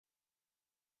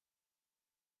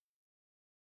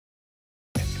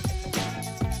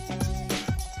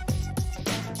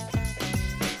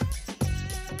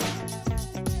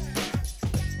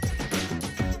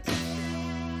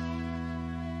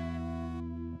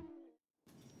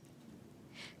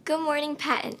Good morning,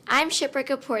 Patton. I'm Shipra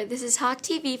Kapoor. This is Hawk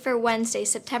TV for Wednesday,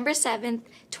 September 7th,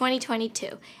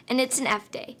 2022, and it's an F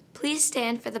day. Please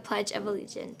stand for the Pledge of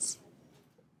Allegiance.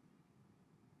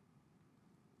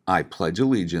 I pledge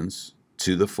allegiance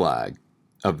to the flag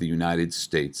of the United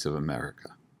States of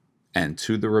America and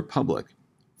to the republic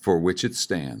for which it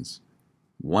stands,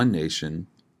 one nation,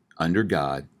 under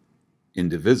God,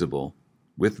 indivisible,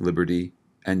 with liberty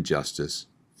and justice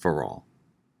for all.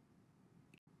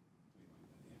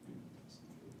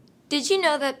 Did you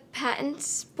know that Patton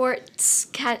sports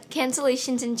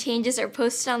cancellations and changes are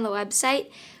posted on the website?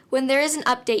 When there is an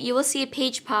update, you will see a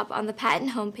page pop on the Patton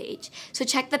homepage, so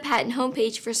check the Patton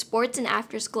homepage for sports and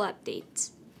after-school updates.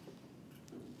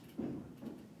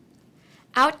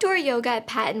 Outdoor yoga at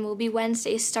Patton will be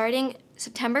Wednesday starting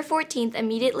September 14th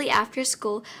immediately after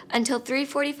school until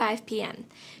 3:45 p.m.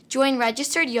 Join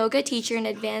registered yoga teacher and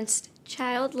advanced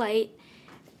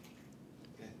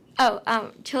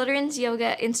children's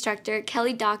yoga instructor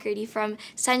Kelly Doherty from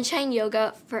Sunshine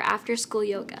Yoga for after-school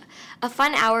yoga. A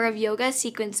fun hour of yoga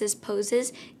sequences,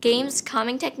 poses, games,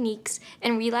 calming techniques,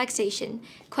 and relaxation.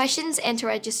 Questions and to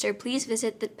register, please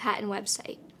visit the Patton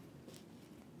website.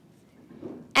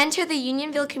 Enter the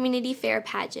Unionville Community Fair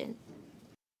pageant.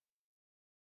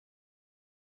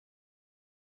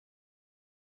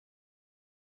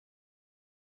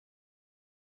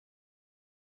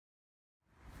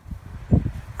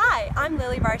 Hi, I'm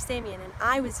Lily Barsamian, and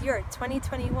I was your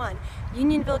 2021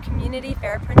 Unionville Community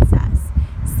Fair Princess.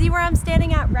 See where I'm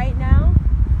standing at right now?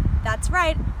 That's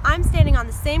right, I'm standing on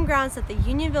the same grounds that the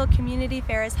Unionville Community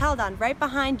Fair is held on, right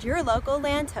behind your local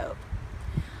Landhope.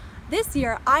 This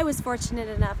year, I was fortunate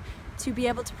enough to be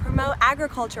able to promote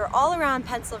agriculture all around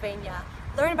Pennsylvania,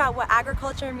 learn about what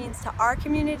agriculture means to our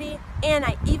community, and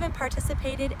I even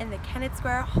participated in the Kennett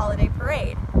Square Holiday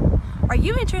Parade. Are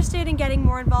you interested in getting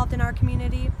more involved in our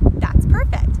community? That's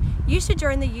perfect. You should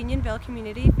join the Unionville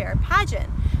Community Fair pageant.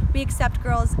 We accept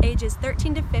girls ages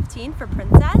 13 to 15 for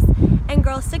Princess and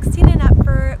girls 16 and up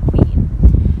for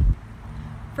Queen.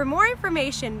 For more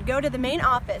information, go to the main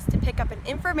office to pick up an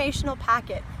informational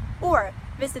packet or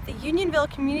visit the Unionville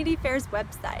Community Fair's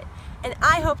website. And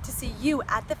I hope to see you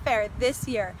at the fair this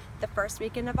year, the first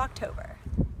weekend of October.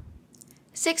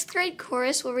 6th grade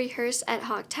chorus will rehearse at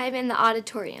Hawk Time in the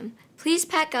auditorium. Please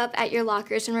pack up at your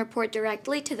lockers and report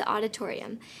directly to the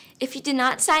auditorium. If you did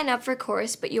not sign up for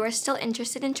chorus but you are still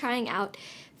interested in trying out,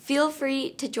 feel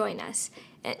free to join us.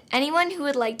 Anyone who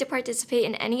would like to participate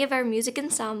in any of our music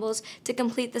ensembles to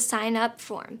complete the sign-up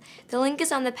form. The link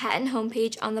is on the Patton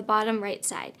homepage on the bottom right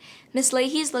side. Miss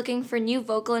Leahy is looking for new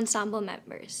vocal ensemble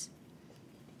members.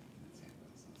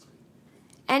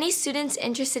 Any students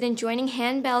interested in joining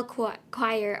Handbell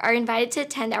Choir are invited to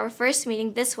attend our first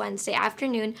meeting this Wednesday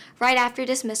afternoon right after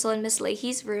dismissal in Miss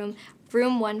Leahy's room,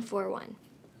 room 141.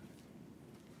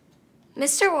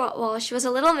 Mr. Walsh was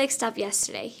a little mixed up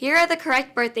yesterday. Here are the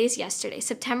correct birthdays yesterday,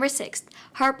 September 6th.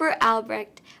 Harper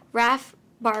Albrecht, Raph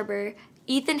Barber,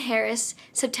 Ethan Harris,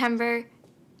 September,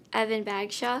 Evan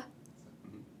Bagshaw.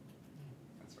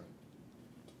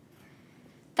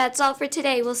 That's all for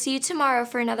today. We'll see you tomorrow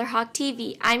for another Hawk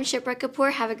TV. I'm Shipra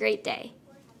Kapoor. Have a great day.